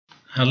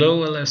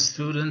Hello LS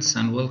students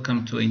and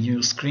welcome to a new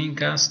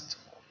screencast.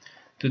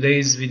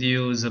 Today's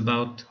video is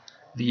about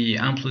the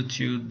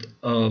amplitude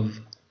of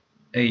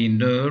a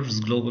nerve's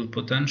global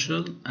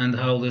potential and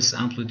how this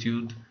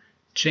amplitude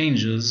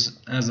changes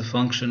as a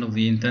function of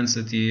the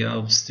intensity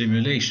of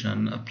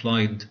stimulation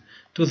applied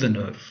to the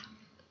nerve.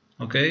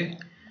 Okay,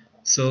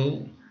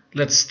 so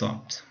let's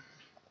start.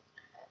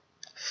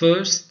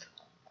 First,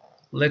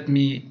 let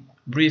me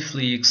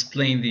briefly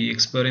explain the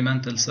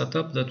experimental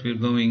setup that we're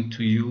going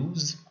to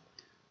use.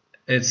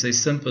 It's a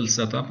simple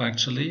setup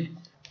actually.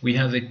 We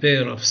have a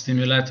pair of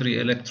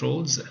stimulatory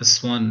electrodes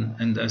S1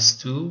 and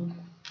S2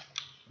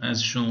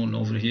 as shown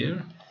over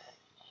here.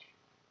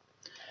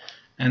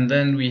 And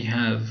then we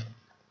have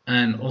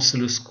an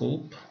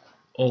oscilloscope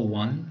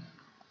O1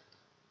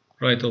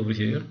 right over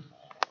here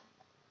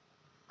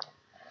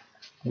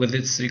with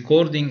its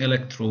recording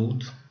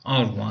electrode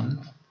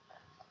R1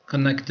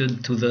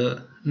 connected to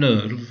the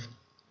nerve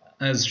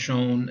as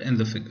shown in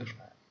the figure.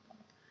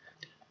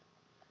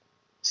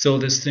 So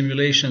the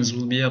stimulations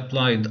will be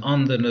applied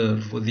on the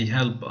nerve with the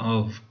help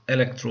of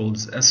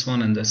electrodes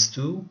S1 and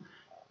S2,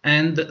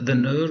 and the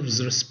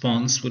nerve's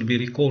response will be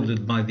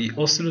recorded by the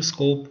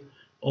oscilloscope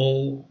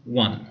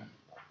O1.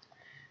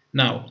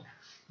 Now,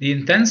 the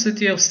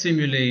intensity of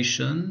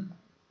stimulation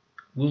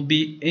will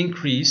be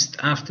increased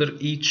after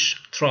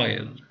each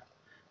trial.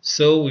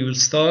 So we will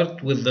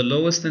start with the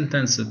lowest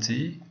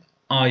intensity,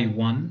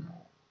 I1,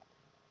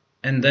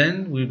 and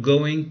then we're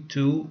going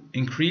to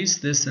increase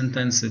this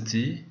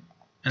intensity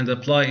and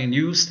apply a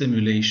new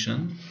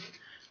stimulation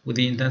with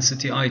the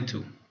intensity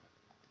I2.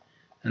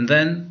 And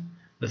then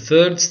the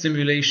third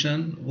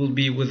stimulation will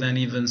be with an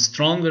even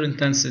stronger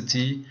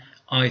intensity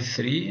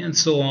I3, and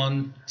so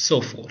on,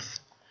 so forth.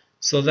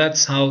 So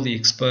that's how the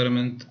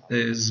experiment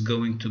is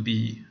going to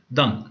be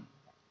done.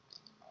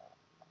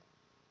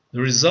 The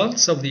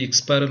results of the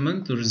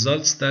experiment, the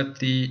results that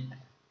the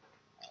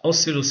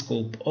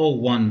oscilloscope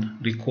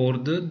O1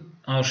 recorded,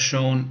 are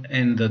shown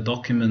in the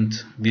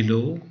document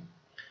below.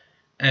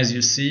 As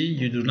you see,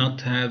 you do not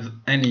have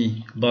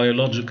any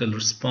biological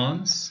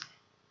response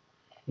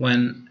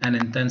when an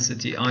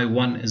intensity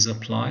I1 is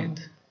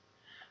applied,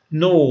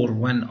 nor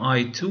when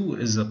I2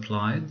 is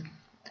applied.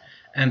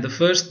 And the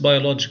first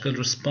biological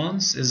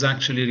response is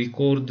actually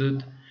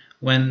recorded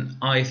when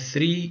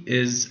I3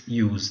 is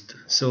used.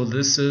 So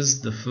this is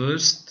the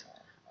first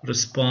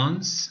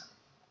response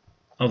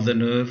of the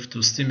nerve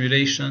to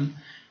stimulation,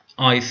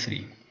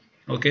 I3.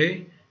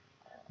 Okay?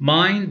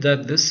 Mind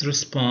that this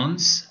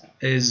response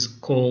is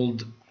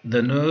called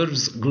the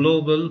nerve's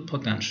global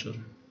potential.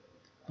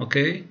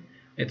 Okay?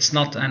 It's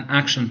not an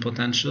action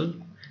potential.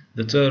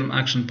 The term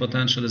action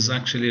potential is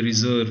actually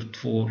reserved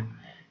for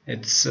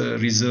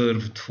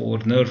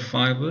nerve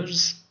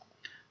fibers,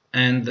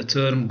 and the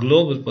term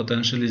global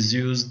potential is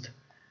used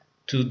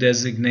to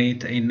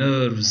designate a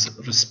nerve's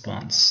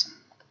response.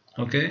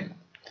 Okay?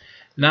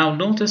 Now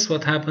notice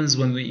what happens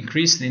when we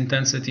increase the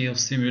intensity of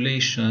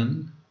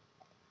stimulation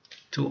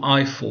to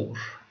I4.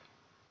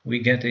 We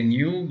get a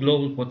new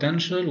global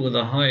potential with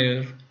a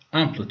higher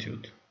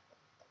amplitude.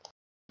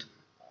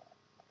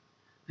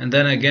 And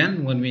then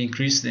again, when we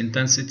increase the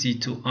intensity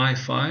to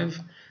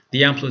I5,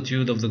 the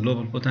amplitude of the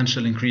global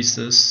potential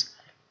increases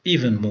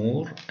even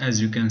more, as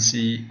you can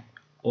see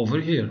over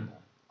here.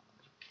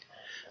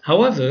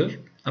 However,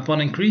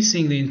 upon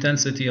increasing the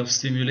intensity of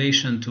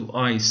stimulation to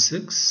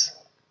I6,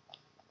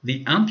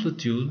 the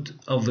amplitude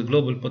of the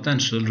global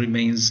potential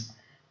remains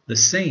the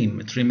same.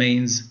 It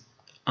remains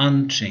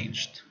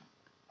unchanged.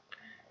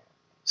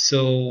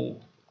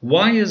 So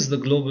why is the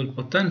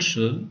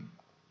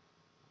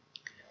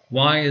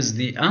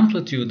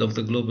amplitude of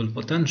the global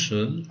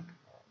potential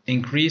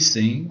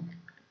increasing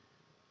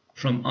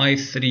from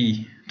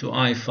I3 to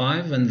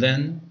I5 and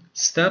then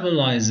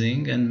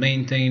stabilizing and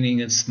maintaining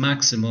its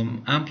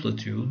maximum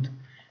amplitude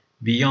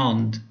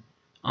beyond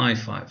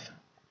I5?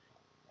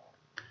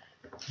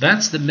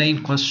 That's the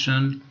main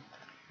question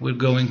we're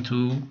going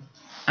to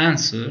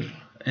answer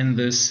in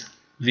this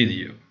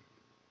video.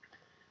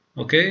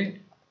 Okay?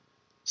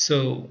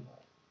 So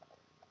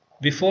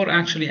before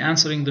actually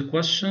answering the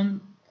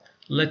question,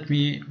 let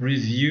me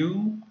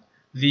review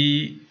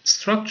the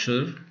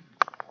structure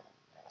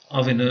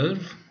of a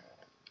nerve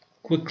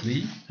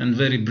quickly and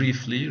very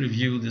briefly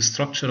review the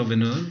structure of a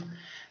nerve.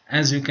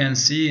 As you can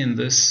see in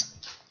this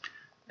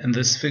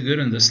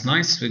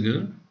nice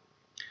figure,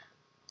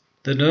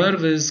 the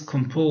nerve is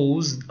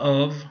composed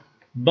of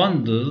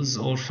bundles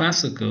or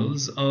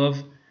fascicles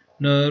of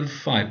nerve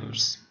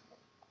fibers.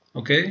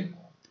 Okay?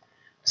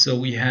 So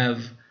we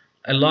have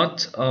a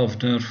lot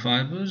of nerve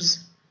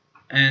fibers,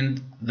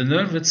 and the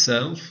nerve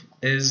itself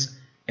is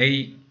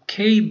a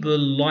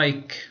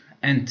cable-like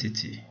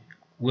entity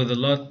with a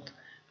lot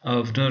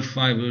of nerve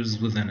fibers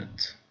within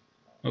it.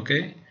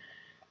 Okay?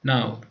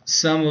 Now,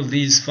 some of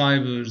these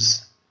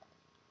fibers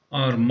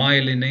are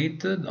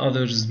myelinated,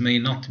 others may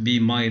not be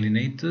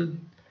myelinated.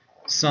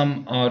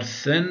 Some are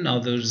thin,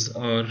 others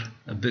are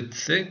a bit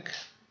thick.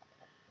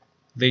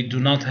 They do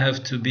not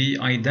have to be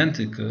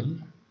identical.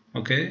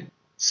 Okay?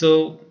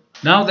 So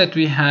now that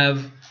we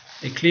have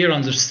a clear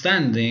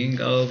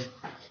understanding of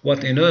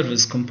what a nerve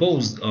is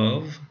composed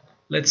of,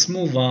 let's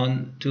move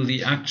on to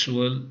the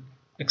actual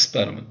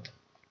experiment.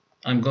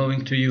 I'm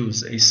going to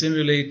use a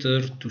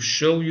simulator to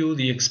show you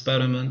the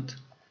experiment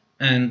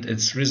and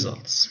its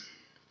results.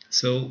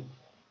 So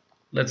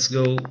let's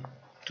go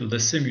to the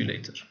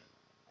simulator.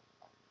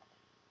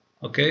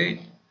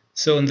 Okay,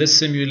 so in this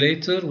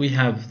simulator we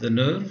have the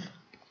nerve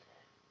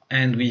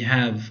and we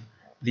have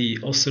the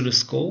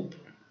oscilloscope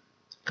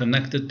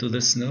connected to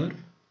this nerve,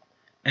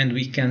 and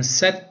we can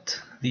set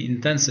the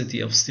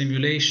intensity of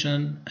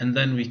stimulation, and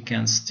then we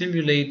can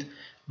stimulate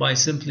by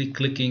simply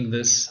clicking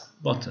this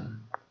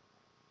button.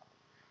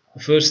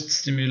 The first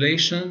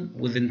stimulation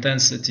with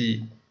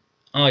intensity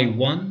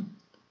I1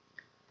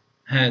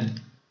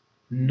 had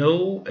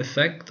no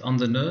effect on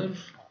the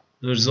nerve.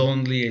 There's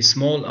only a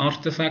small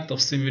artifact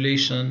of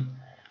stimulation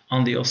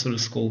on the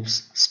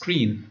oscilloscope's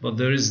screen, but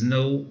there is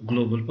no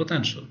global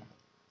potential.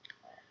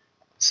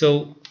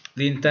 So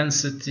the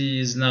intensity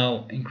is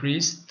now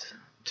increased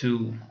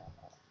to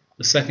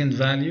the second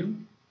value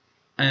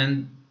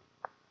and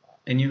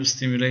a new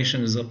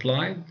stimulation is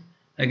applied.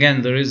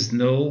 Again, there is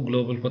no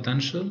global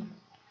potential.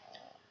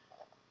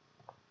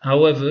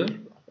 However,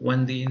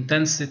 when the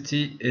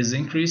intensity is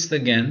increased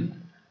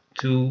again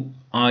to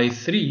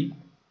I3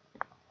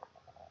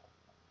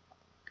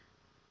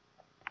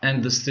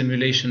 and the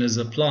stimulation is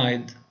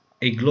applied,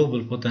 a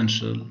global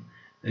potential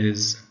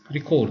is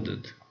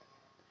recorded.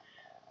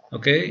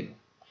 Okay,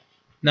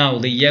 now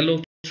the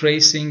yellow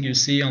tracing you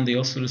see on the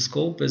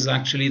oscilloscope is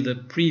actually the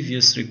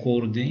previous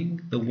recording,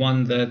 the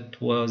one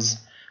that was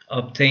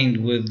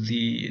obtained with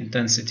the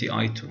intensity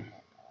I2.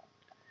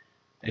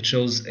 It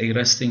shows a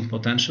resting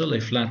potential, a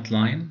flat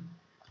line,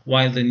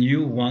 while the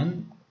new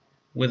one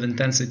with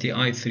intensity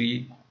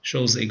I3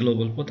 shows a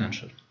global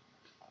potential.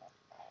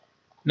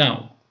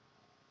 Now,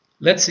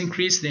 let's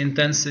increase the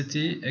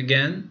intensity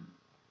again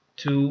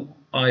to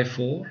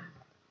I4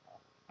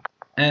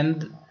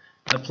 and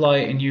apply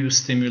a new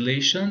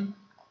stimulation.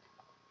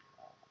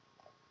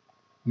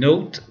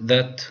 Note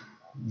that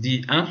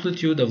the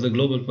amplitude of the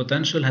global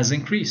potential has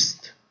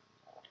increased.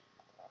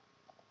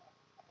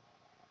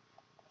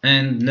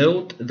 And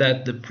note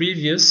that the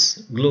previous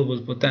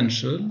global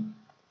potential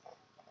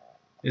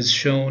is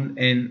shown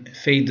in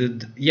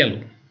faded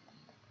yellow.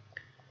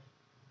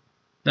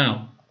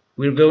 Now,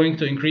 we're going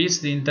to increase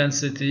the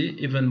intensity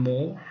even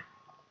more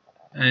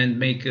and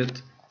make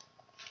it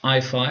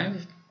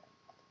I5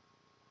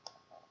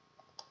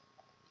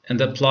 and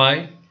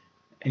apply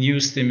a new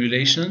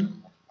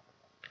stimulation.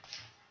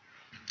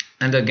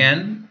 And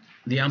again,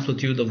 the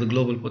amplitude of the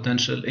global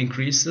potential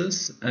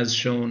increases as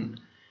shown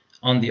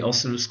on the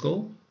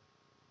oscilloscope.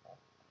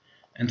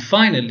 And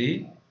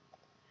finally,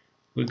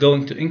 we're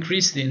going to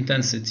increase the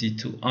intensity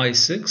to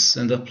I6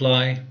 and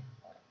apply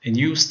a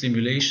new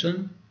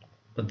stimulation,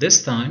 but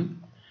this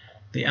time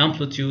the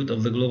amplitude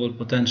of the global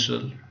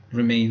potential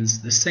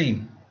remains the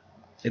same.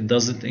 It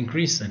doesn't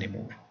increase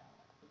anymore.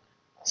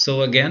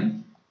 So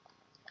again,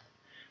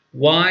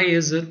 why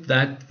is it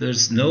that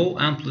there's no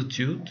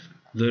amplitude,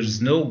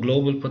 there's no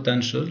global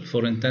potential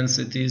for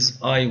intensities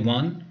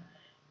I1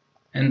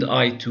 and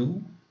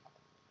I2?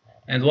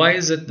 And why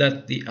is it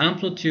that the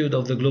amplitude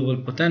of the global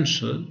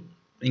potential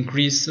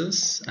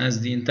increases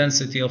as the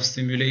intensity of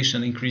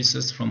stimulation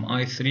increases from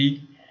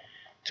I3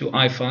 to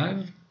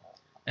I5?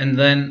 And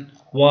then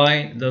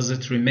why does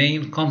it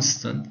remain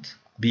constant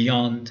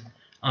beyond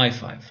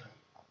I5?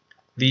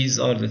 These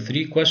are the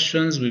three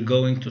questions we're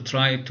going to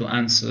try to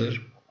answer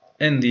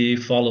in the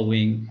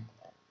following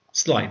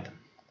slide.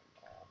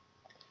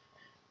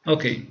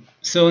 Okay,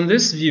 so in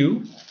this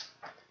view,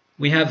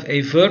 we have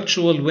a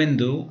virtual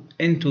window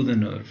into the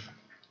nerve.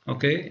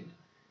 Okay,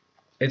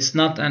 it's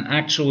not an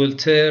actual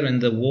tear in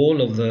the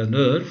wall of the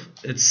nerve,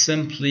 it's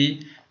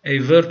simply a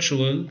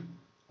virtual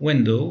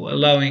window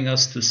allowing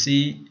us to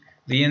see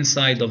the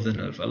inside of the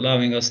nerve,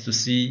 allowing us to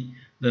see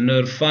the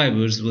nerve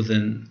fibers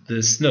within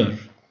this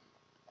nerve.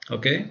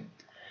 Okay,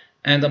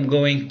 and I'm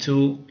going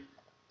to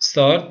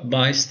start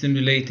by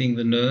stimulating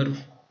the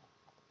nerve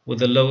with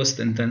the lowest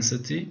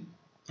intensity,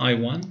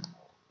 I1.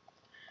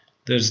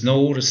 There's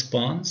no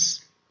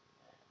response.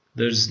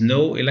 There's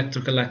no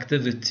electrical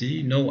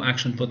activity, no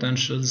action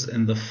potentials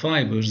in the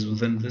fibers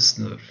within this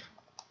nerve.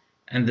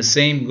 And the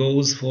same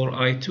goes for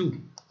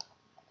I2.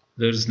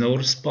 There's no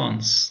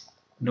response,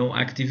 no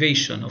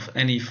activation of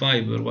any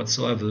fiber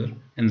whatsoever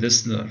in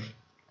this nerve.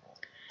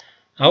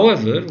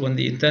 However, when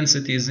the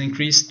intensity is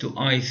increased to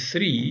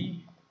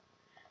I3,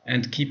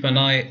 and keep an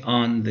eye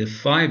on the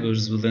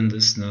fibers within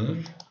this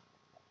nerve,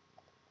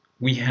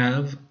 we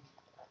have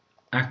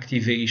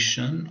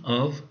activation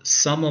of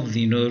some of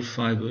the nerve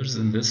fibers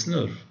in this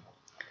nerve.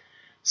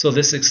 So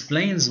this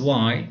explains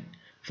why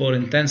for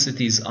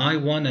intensities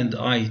I1 and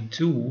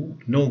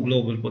I2 no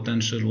global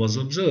potential was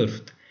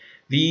observed.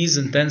 These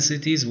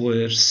intensities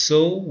were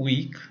so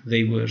weak,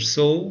 they were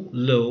so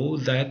low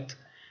that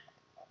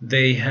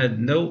they had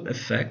no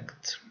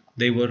effect,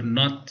 they were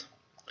not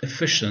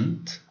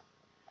efficient,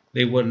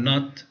 they were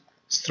not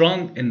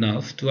strong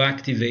enough to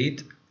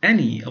activate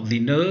any of the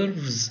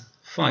nerve's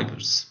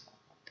fibers.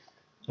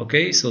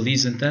 Okay, so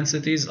these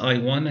intensities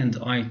I1 and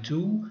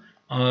I2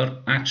 are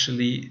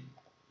actually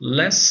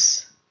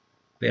less,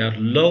 they are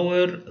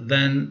lower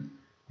than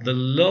the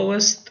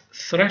lowest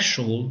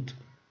threshold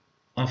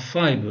of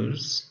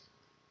fibers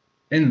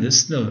in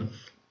this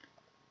nerve.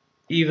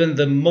 Even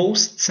the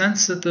most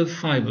sensitive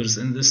fibers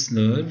in this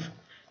nerve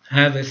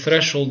have a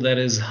threshold that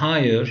is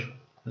higher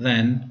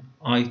than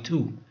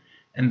I2,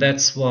 and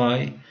that's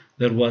why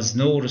there was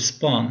no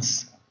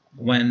response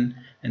when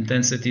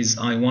intensities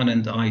I1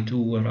 and I2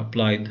 were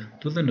applied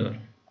to the nerve.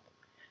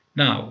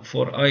 Now,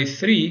 for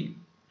I3,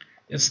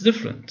 it's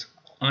different.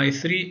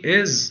 I3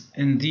 is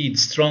indeed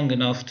strong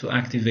enough to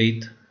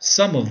activate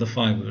some of the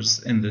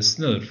fibers in this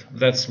nerve.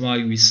 That's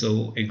why we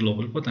saw a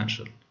global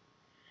potential.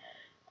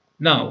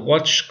 Now,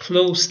 watch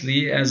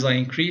closely as I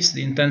increase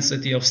the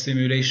intensity of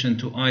stimulation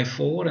to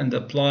I4 and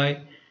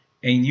apply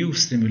a new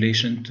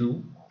stimulation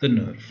to the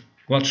nerve.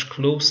 Watch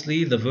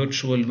closely the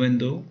virtual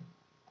window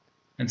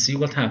and see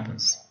what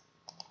happens.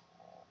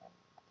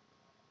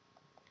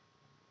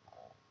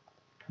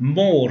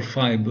 More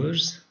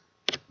fibers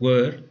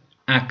were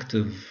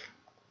active.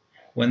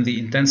 When the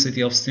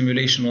intensity of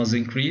stimulation was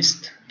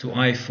increased to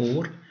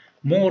I4,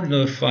 more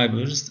nerve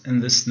fibers in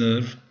this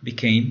nerve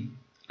became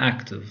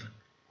active.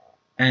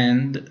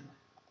 And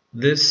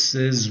this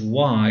is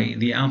why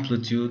the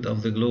amplitude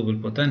of the global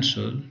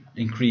potential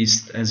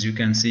increased, as you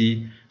can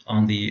see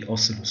on the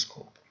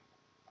oscilloscope.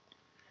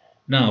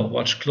 Now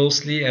watch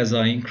closely as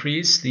I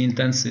increase the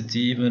intensity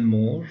even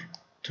more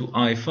to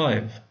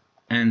I5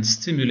 and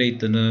stimulate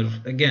the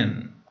nerve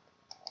again.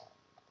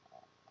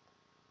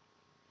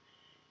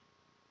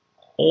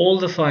 All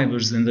the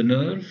fibers in the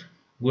nerve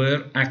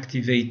were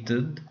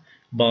activated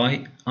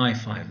by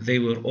I5. They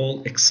were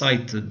all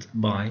excited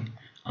by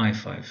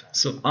I5.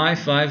 So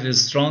I5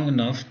 is strong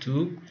enough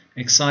to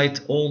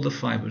excite all the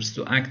fibers,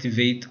 to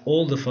activate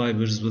all the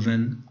fibers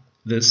within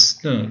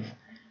this nerve.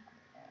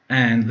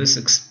 And this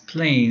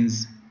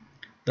explains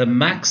the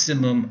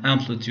maximum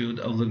amplitude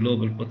of the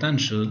global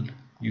potential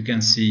you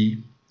can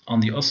see on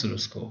the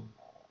oscilloscope.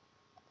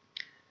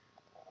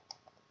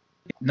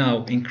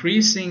 Now,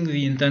 increasing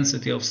the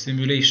intensity of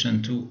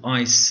stimulation to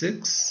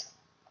I6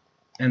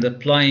 and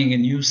applying a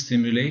new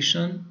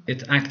stimulation,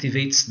 it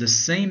activates the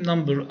same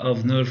number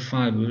of nerve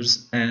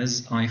fibers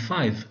as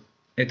I5.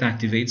 It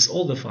activates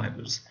all the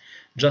fibers,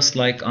 just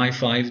like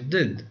I5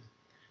 did.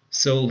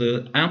 So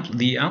the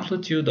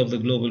amplitude of the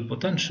global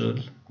potential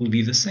will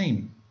be the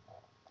same.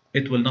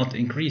 It will not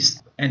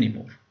increase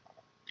anymore.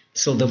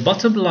 So the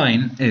bottom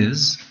line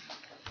is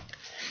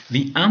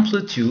the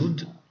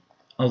amplitude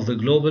of the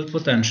global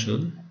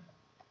potential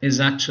is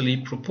actually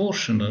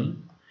proportional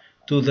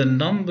to the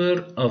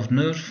number of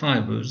nerve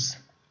fibers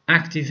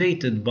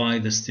activated by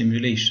the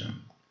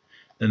stimulation,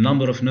 the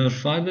number of nerve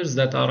fibers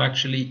that are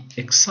actually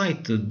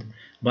excited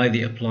by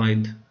the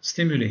applied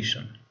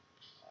stimulation.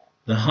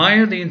 The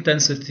higher the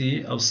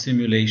intensity of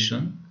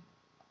stimulation,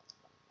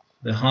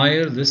 the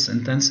higher this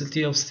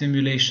intensity of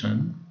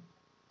stimulation,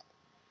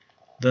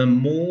 the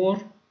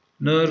more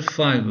nerve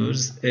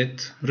fibers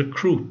it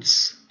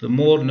recruits, the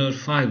more nerve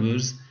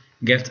fibers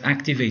get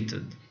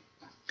activated,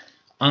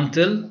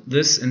 until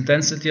this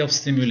intensity of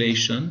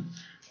stimulation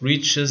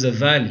reaches a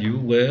value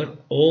where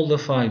all the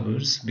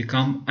fibers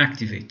become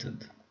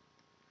activated.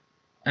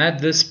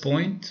 At this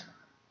point,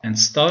 and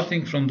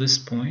starting from this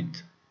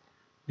point,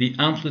 the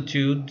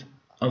amplitude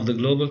of the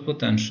global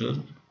potential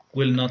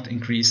will not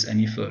increase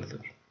any further.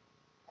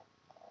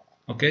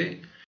 Okay?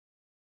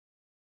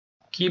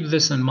 Keep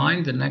this in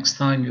mind the next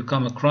time you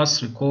come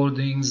across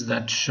recordings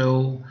that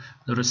show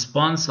the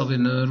response of a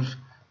nerve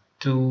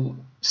to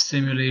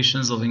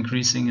stimulations of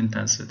increasing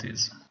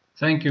intensities.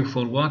 Thank you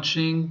for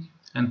watching,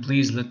 and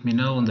please let me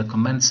know in the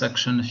comment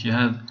section if you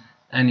have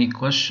any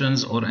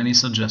questions or any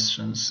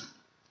suggestions.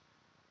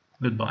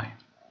 Goodbye.